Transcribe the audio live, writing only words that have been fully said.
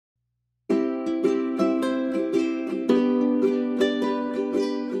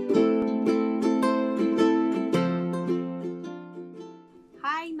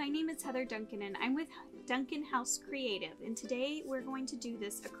Duncan and I'm with Duncan House Creative, and today we're going to do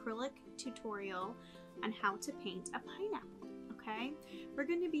this acrylic tutorial on how to paint a pineapple. Okay, we're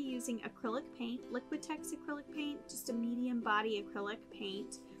going to be using acrylic paint, Liquitex acrylic paint, just a medium body acrylic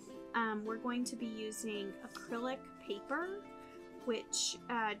paint. We're going to be using acrylic paper, which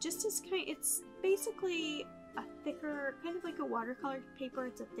it's basically a thicker, kind of like a watercolor paper.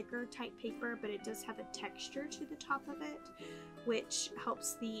 It's a thicker type paper, but it does have a texture to the top of it, which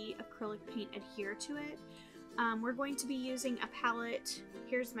helps the acrylic paint adhere to it. We're going to be using a palette.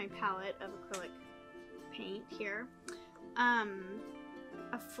 Here's my palette of acrylic paint here.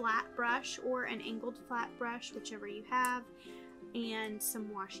 A flat brush or an angled flat brush, whichever you have, and some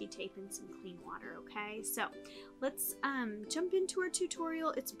washi tape and some clean water. Okay, so let's jump into our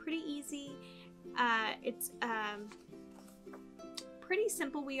tutorial. It's pretty easy. It's pretty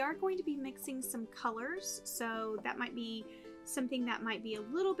simple. We are going to be mixing some colors, so that might be something that might be a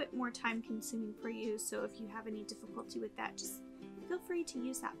little bit more time consuming for you. So if you have any difficulty with that, just feel free to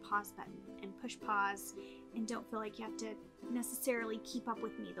use that pause button and push pause, and don't feel like you have to necessarily keep up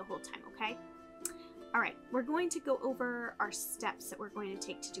with me the whole time, okay? Alright, we're going to go over our steps that we're going to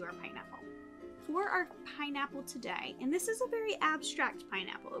take to do our pineapple. For our pineapple today, and this is a very abstract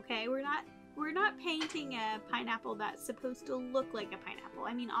pineapple, okay? We're not painting a pineapple that's supposed to look like a pineapple.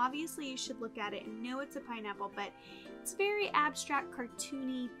 I mean, obviously you should look at it and know it's a pineapple, but it's very abstract,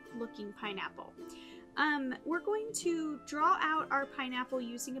 cartoony looking pineapple. We're going to draw out our pineapple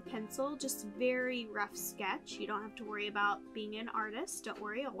using a pencil, just very rough sketch. You don't have to worry about being an artist. Don't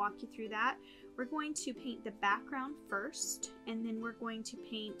worry, I'll walk you through that. We're going to paint the background first, and then we're going to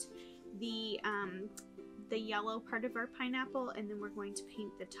paint the yellow part of our pineapple, and then we're going to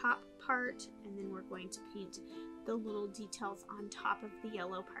paint the top part, and then we're going to paint the little details on top of the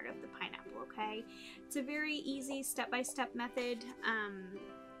yellow part of the pineapple, okay? It's a very easy step-by-step method.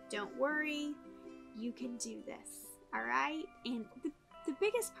 Don't worry, you can do this, all right? And the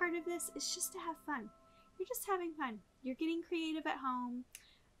biggest part of this is just to have fun. You're just having fun. You're getting creative at home,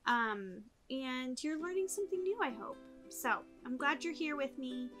 and you're learning something new, I hope. So I'm glad you're here with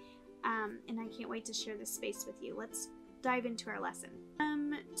me, and I can't wait to share this space with you. Let's dive into our lesson.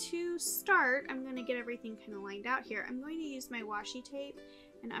 To start, I'm going to get everything kind of lined out here. I'm going to use my washi tape,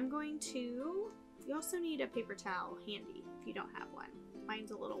 and I'm going to, you also need a paper towel handy if you don't have one.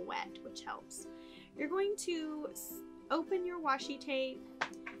 Mine's a little wet, which helps. You're going to open your washi tape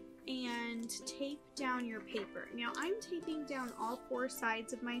and tape down your paper. Now I'm taping down all four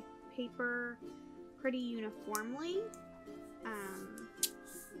sides of my paper pretty uniformly.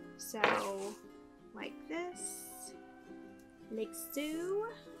 So like this, like so,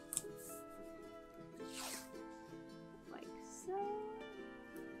 like so,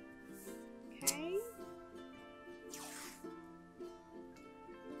 okay.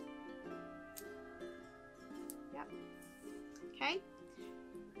 Yep. Okay,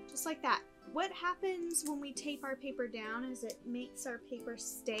 just like that. What happens when we tape our paper down is it makes our paper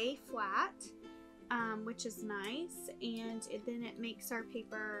stay flat, which is nice, and then it makes our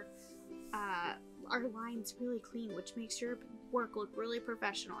paper, our lines really clean, which makes your work look really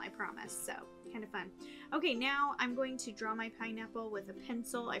professional, I promise. So, kind of fun. Okay, now I'm going to draw my pineapple with a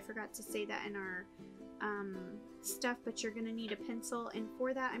pencil. I forgot to say that in our stuff, but you're going to need a pencil, and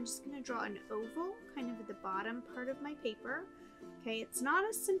for that I'm just going to draw an oval kind of at the bottom part of my paper. Okay, it's not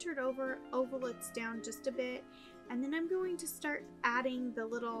a centered oval, it's down just a bit, and then I'm going to start adding the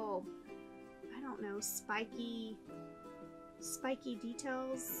little, I don't know, spiky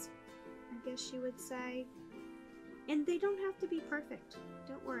details, I guess you would say. And they don't have to be perfect,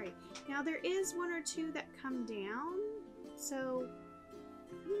 don't worry. Now there is one or two that come down, so,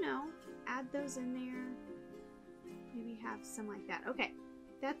 you know, add those in there. Maybe have some like that. Okay,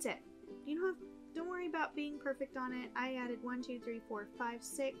 that's it. Don't worry about being perfect on it. I added 1, 2, 3, 4, 5,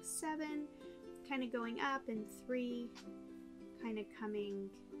 6, 7, kind of going up, and 3 kind of coming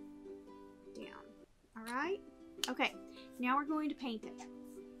down. Alright? Okay, now we're going to paint it.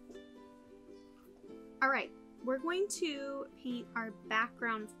 Alright, we're going to paint our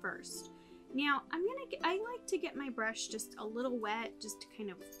background first. Now, I like to get my brush just a little wet, just to kind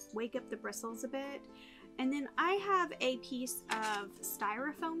of wake up the bristles a bit. And then I have a piece of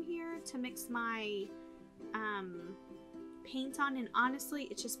styrofoam here to mix my paint on, and honestly,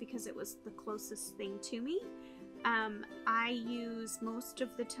 it's just because it was the closest thing to me. I use most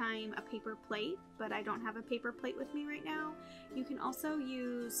of the time a paper plate, but I don't have a paper plate with me right now. You can also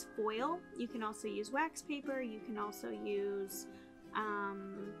use foil, you can also use wax paper, you can also use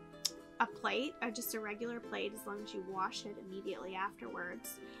a plate, or just a regular plate, as long as you wash it immediately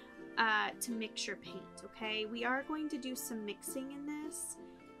afterwards. To mix your paint, okay? We are going to do some mixing in this,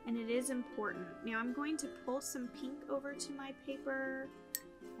 and it is important. Now I'm going to pull some pink over to my paper,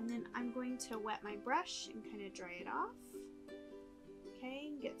 and then I'm going to wet my brush and kind of dry it off.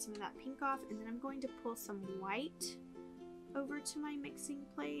 Okay, get some of that pink off, and then I'm going to pull some white over to my mixing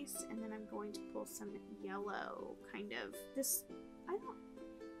place, and then I'm going to pull some yellow, kind of this,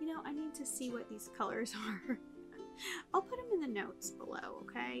 I need to see what these colors are. I'll put them in the notes below,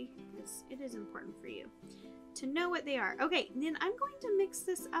 okay? Because it is important for you to know what they are. Okay, then I'm going to mix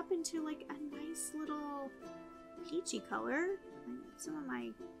this up into like a nice little peachy color. Some of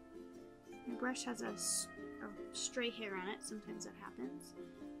my brush has a stray hair on it. Sometimes that happens.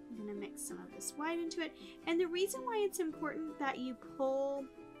 I'm going to mix some of this white into it. And the reason why it's important that you pull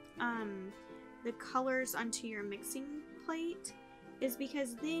the colors onto your mixing plate is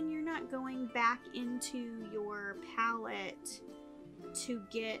because then you're not going back into your palette to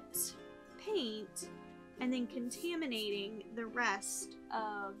get paint and then contaminating the rest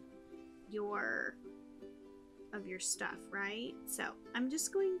of your stuff, right? So I'm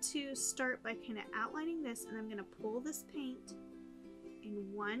just going to start by kind of outlining this, and I'm going to pull this paint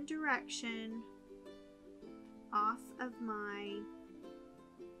in one direction off of my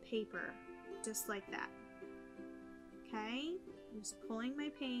paper, just like that. Okay, I'm just pulling my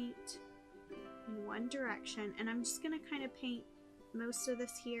paint in one direction, and I'm just going to kind of paint most of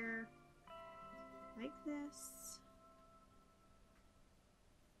this here like this,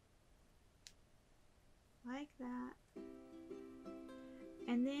 like that,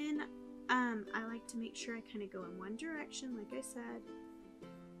 and then I like to make sure I kind of go in one direction, like I said,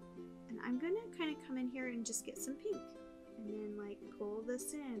 and I'm going to kind of come in here and just get some pink, and then like pull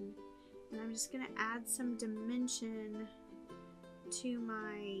this in, and I'm just going to add some dimension to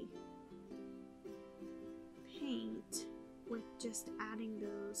my paint with just adding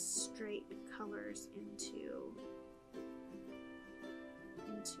those straight colors into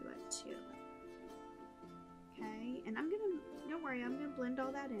it too. Okay, and don't worry, I'm gonna blend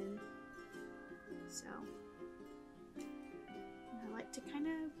all that in. So I like to kind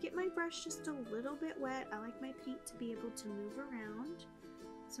of get my brush just a little bit wet. I like my paint to be able to move around.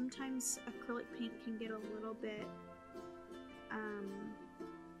 Sometimes acrylic paint can get a little bit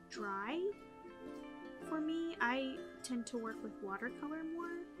dry. For me, I tend to work with watercolor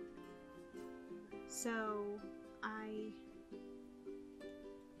more, so I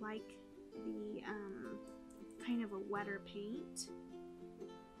like the kind of a wetter paint.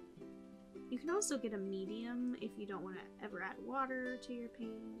 You can also get a medium if you don't want to ever add water to your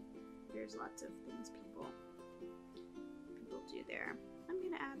paint. There's lots of things people do there. I'm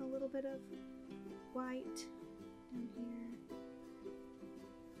gonna add a little bit of white down here.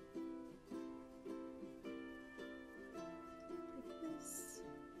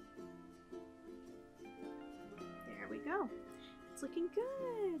 Go. It's looking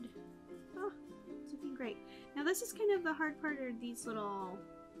good. Oh, it's looking great. Now this is kind of the hard part, are these little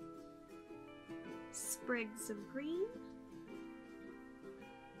sprigs of green.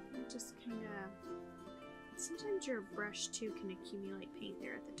 And just kind of, sometimes your brush too can accumulate paint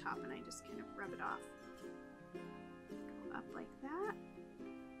there at the top, and I just kind of rub it off. Go up like that.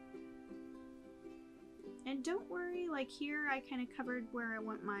 And don't worry, like here I kind of covered where I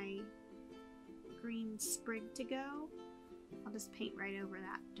want my green sprig to go. I'll just paint right over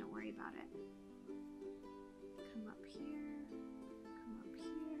that. Don't worry about it. Come up here. Come up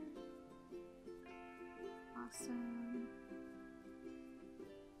here. Awesome.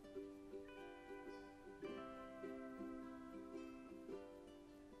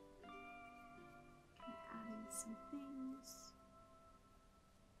 Kind of adding some things.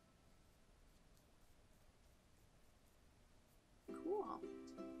 Cool.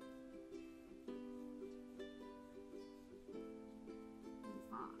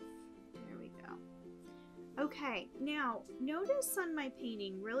 Okay, now notice on my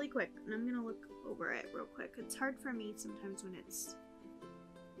painting really quick, and I'm gonna look over it real quick. It's hard for me sometimes when it's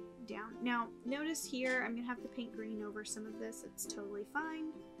down. Now notice here I'm gonna have to paint green over some of this. It's totally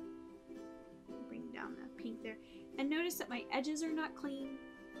fine. Bring down the pink there, and notice that my edges are not clean.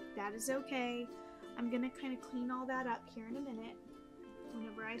 That is okay. I'm gonna kind of clean all that up here in a minute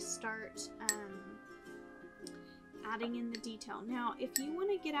whenever I start adding in the detail. Now, if you want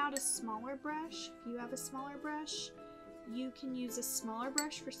to get out a smaller brush, if you have a smaller brush, you can use a smaller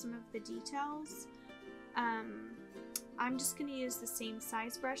brush for some of the details. I'm just going to use the same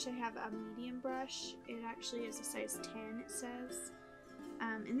size brush. I have a medium brush. It actually is a size 10, it says.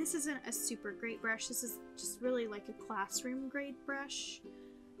 And this isn't a super great brush. This is just really like a classroom grade brush.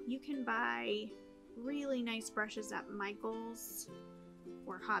 You can buy really nice brushes at Michael's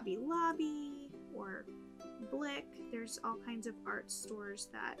or Hobby Lobby or Blick. There's all kinds of art stores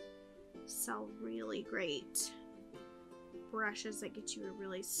that sell really great brushes that get you a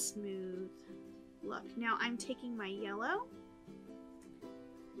really smooth look. Now I'm taking my yellow.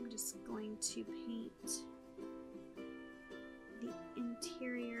 I'm just going to paint the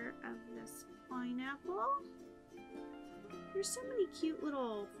interior of this pineapple. There's so many cute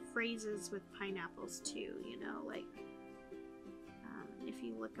little phrases with pineapples too, you know, like if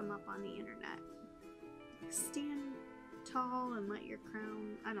you look them up on the internet. Stand tall and let your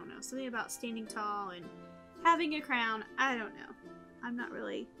crown, I don't know, something about standing tall and having a crown. I don't know. I'm not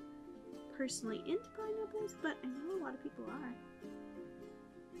really personally into pineapples, but I know a lot of people are.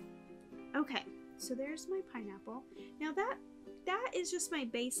 Okay, so there's my pineapple. Now that is just my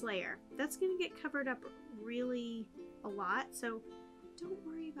base layer. That's gonna get covered up really a lot, so don't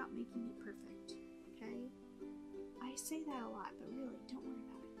worry about making it perfect, okay? I say that a lot, but really, don't worry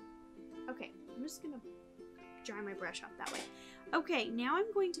about it. Okay, I'm just gonna dry my brush off that way. Okay, now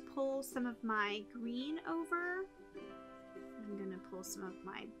I'm going to pull some of my green over. I'm gonna pull some of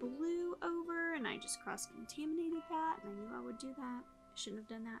my blue over, and I just cross-contaminated that, and I knew I would do that. I shouldn't have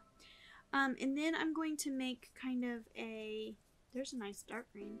done that. And then I'm going to make kind of a, there's a nice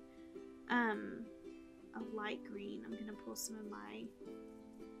dark green, a light green. I'm gonna pull some of my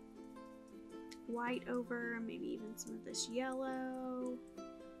white over, maybe even some of this yellow,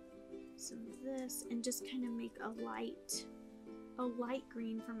 some of this, and just kind of make a light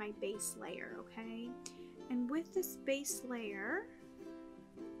green for my base layer, okay? And with this base layer,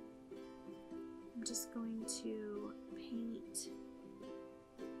 I'm just going to paint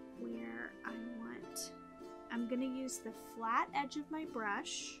where I want. I'm going to use the flat edge of my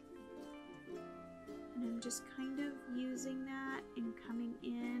brush, and I'm just kind of using that and coming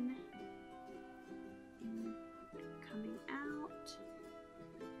in and coming out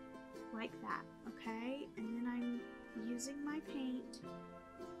like that, okay? And then I'm using my paint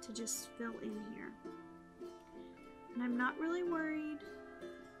to just fill in here. And I'm not really worried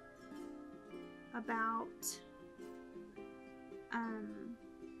about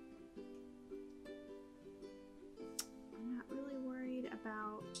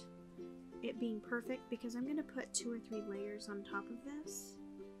it being perfect, because I'm going to put 2 or 3 layers on top of this.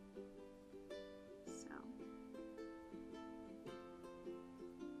 So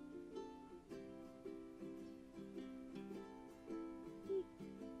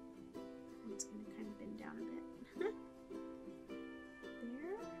it's going to kind of bend down a bit.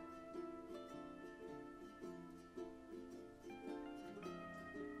 There.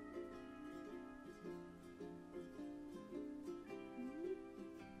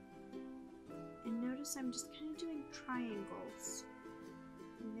 And notice I'm just kind of doing triangles.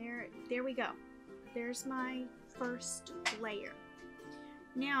 And there we go. There's my first layer.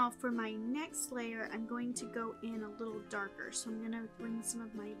 Now for my next layer, I'm going to go in a little darker. So I'm going to bring some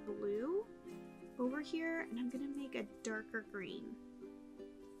of my blue over here, and I'm going to make a darker green.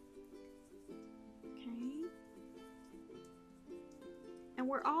 Okay. And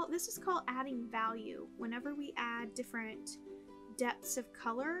this is called adding value. Whenever we add different depths of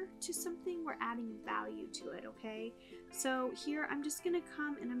color to something, we're adding value to it, okay? So here I'm just going to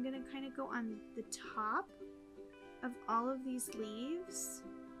come and I'm going to kind of go on the top of all of these leaves,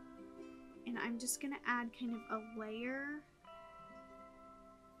 and I'm just going to add kind of a layer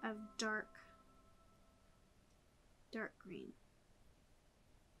of dark green.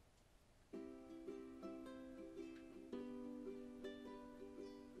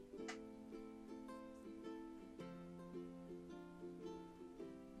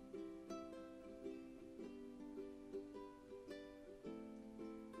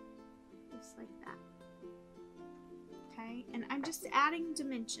 Just like that. Okay, and I'm just adding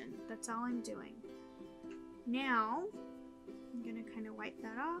dimension. That's all I'm doing. Now, I'm going to kind of wipe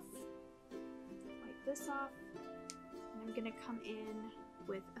that off. Wipe this off. And I'm going to come in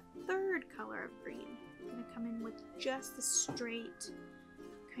with a third color of green. I'm going to come in with just the straight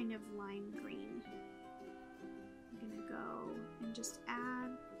kind of lime green. I'm going to go and just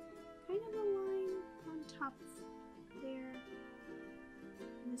add kind of a line on top there.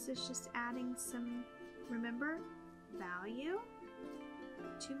 And this is just adding some, remember, value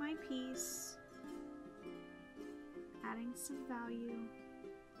to my piece. Adding some value.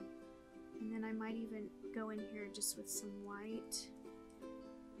 And then I might even go in here just with some white.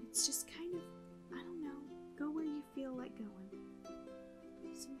 It's just kind of, I don't know, go where you feel like going.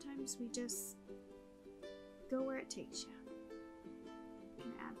 Sometimes we just go where it takes you.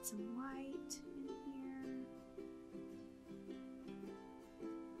 And add some white in here.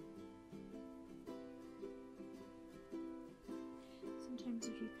 Sometimes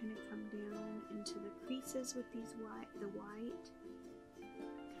if you kind of come down into the crease pieces with these the white.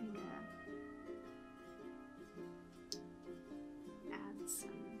 Kind of add some.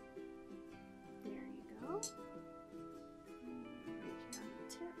 There you go. Right here on the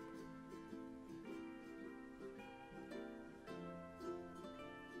tip.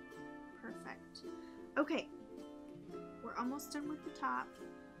 Perfect. Okay, we're almost done with the top.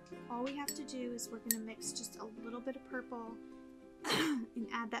 All we have to do is we're going to mix just a little bit of purple and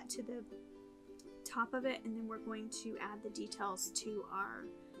add that to the top of it, and then we're going to add the details to our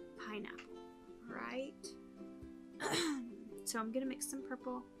pineapple. Alright? So I'm going to mix some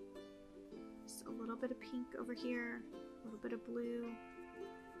purple, just a little bit of pink over here, a little bit of blue.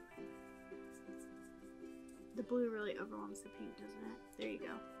 The blue really overwhelms the pink, doesn't it? There you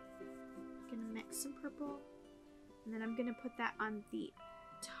go. I'm going to mix some purple, and then I'm going to put that on the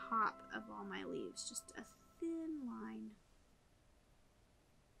top of all my leaves. Just a thin line.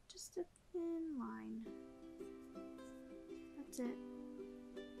 Just a thin line. That's it.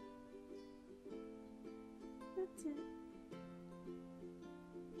 That's it.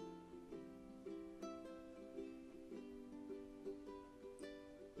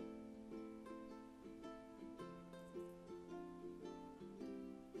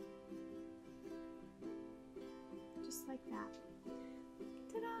 Just like that.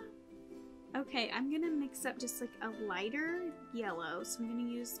 Ta-da! Okay, I'm gonna mix up just like a lighter yellow. So I'm gonna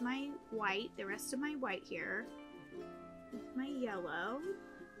use my white, the rest of my white here, with my yellow.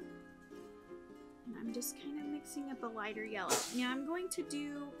 And I'm just kind of mixing up a lighter yellow. Now I'm going to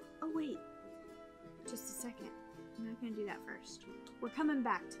do, oh wait, just a second. I'm not gonna do that first. We're coming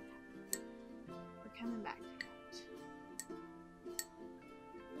back to that. We're coming back to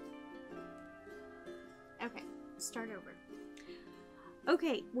that. Okay, start over.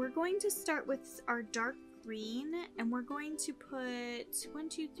 Okay, we're going to start with our dark green, and we're going to put 1,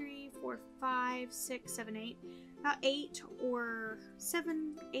 2, 3, 4, 5, 6, 7, 8, about 8 or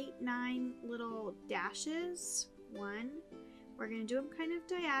 7, 8, 9 little dashes. 1. We're going to do them kind of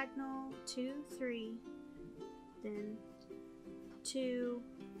diagonal. 2, 3, then 2,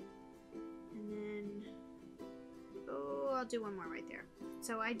 and then, oh, I'll do one more right there.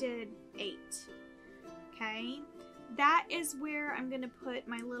 So I did 8. Okay. That is where I'm going to put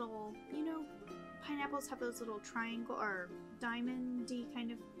my little, you know, pineapples have those little triangle or diamond-y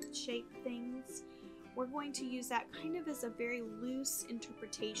kind of shape things. We're going to use that kind of as a very loose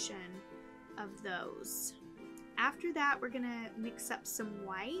interpretation of those. After that, we're going to mix up some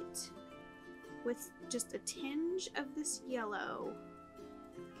white with just a tinge of this yellow.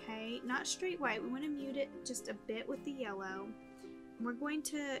 Okay, not straight white. We want to mute it just a bit with the yellow. We're going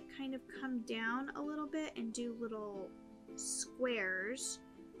to kind of come down a little bit and do little squares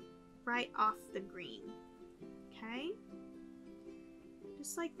right off the green. Okay?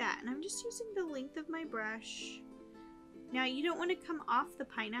 Just like that. And I'm just using the length of my brush. Now you don't want to come off the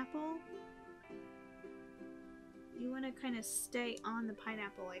pineapple. You want to kind of stay on the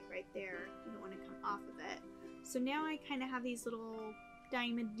pineapple like right there. You don't want to come off of it. So now I kind of have these little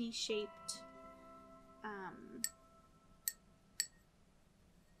diamond-y shaped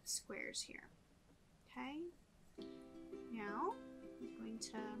squares here. Okay, now I'm going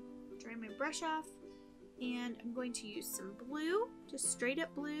to dry my brush off, and I'm going to use some blue, just straight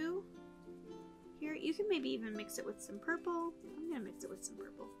up blue here. You can maybe even mix it with some purple. I'm gonna mix it with some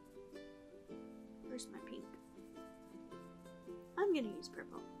purple. Where's my pink? I'm gonna use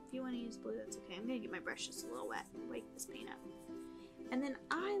purple. If you want to use blue, that's okay. I'm gonna get my brush just a little wet and wake this paint up. And then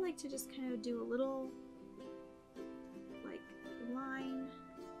I like to just kind of do a little like line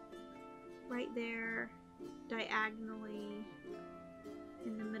right there, diagonally,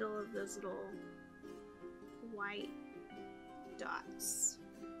 in the middle of those little white dots.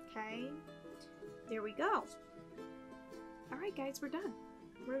 Okay, there we go. Alright guys, we're done.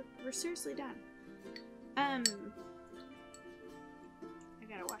 We're seriously done. I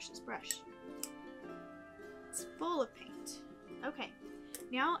gotta wash this brush. It's full of paint. Okay,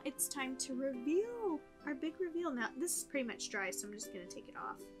 now it's time to reveal our big reveal. Now this is pretty much dry, so I'm just gonna take it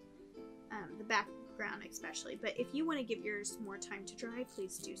off. The background especially, but if you want to give yours more time to dry,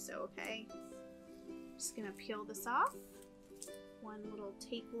 please do so, okay? Just gonna peel this off, one little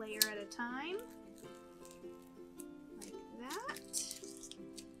tape layer at a time, like that,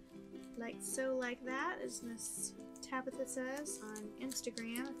 like so, like that, as Miss Tabitha says on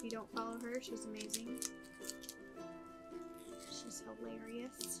Instagram. If you don't follow her, she's amazing. She's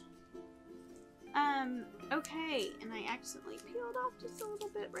hilarious. Okay, and I accidentally peeled off just a little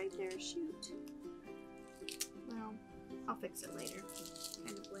bit right there. Shoot. Well, I'll fix it later.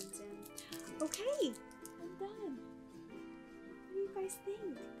 Kind of blends in. Okay, I'm done. What do you guys think?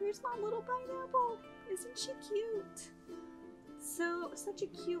 think? There's my little pineapple. Isn't she cute? So, such a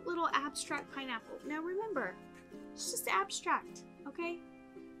cute little abstract pineapple. Now remember, it's just abstract, okay?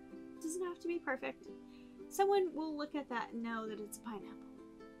 It doesn't have to be perfect. Someone will look at that and know that it's a pineapple.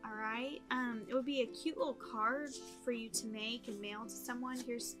 Alright? It would be a cute little card for you to make and mail to someone.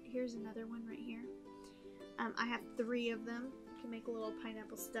 Here's another one right here. I have 3 of them. I can make a little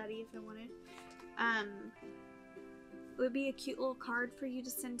pineapple study if I wanted. It would be a cute little card for you to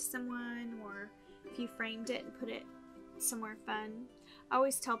send to someone, or if you framed it and put it somewhere fun. I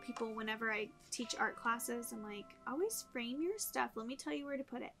always tell people whenever I teach art classes, I'm like, always frame your stuff. Let me tell you where to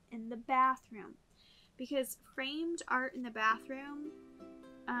put it. In the bathroom. Because framed art in the bathroom,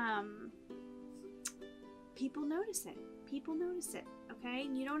 people notice it. People notice it, okay?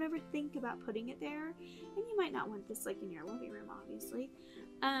 And you don't ever think about putting it there. And you might not want this like in your living room, obviously.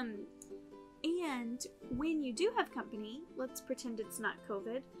 And when you do have company, let's pretend it's not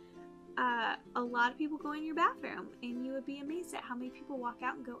COVID, a lot of people go in your bathroom, and you would be amazed at how many people walk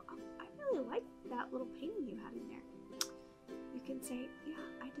out and go, oh, I really like that little painting you had in there. You can say, yeah,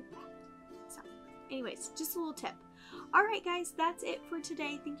 I did that. So, anyways, just a little tip. Alright guys, that's it for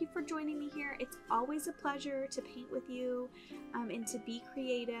today. Thank you for joining me here. It's always a pleasure to paint with you and to be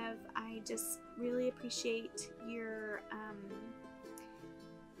creative. I just really appreciate your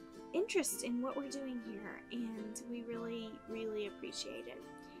interest in what we're doing here, and we really, really appreciate it.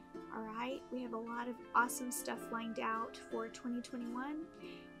 Alright, we have a lot of awesome stuff lined out for 2021.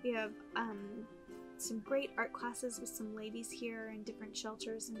 We have some great art classes with some ladies here in different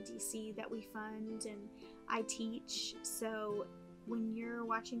shelters in DC that we fund and I teach. So when you're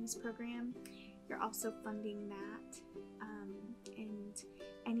watching this program, you're also funding that. And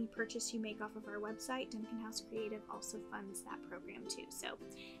any purchase you make off of our website, Duncan House Creative, also funds that program too. So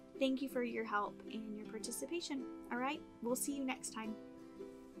thank you for your help and your participation. All right, we'll see you next time.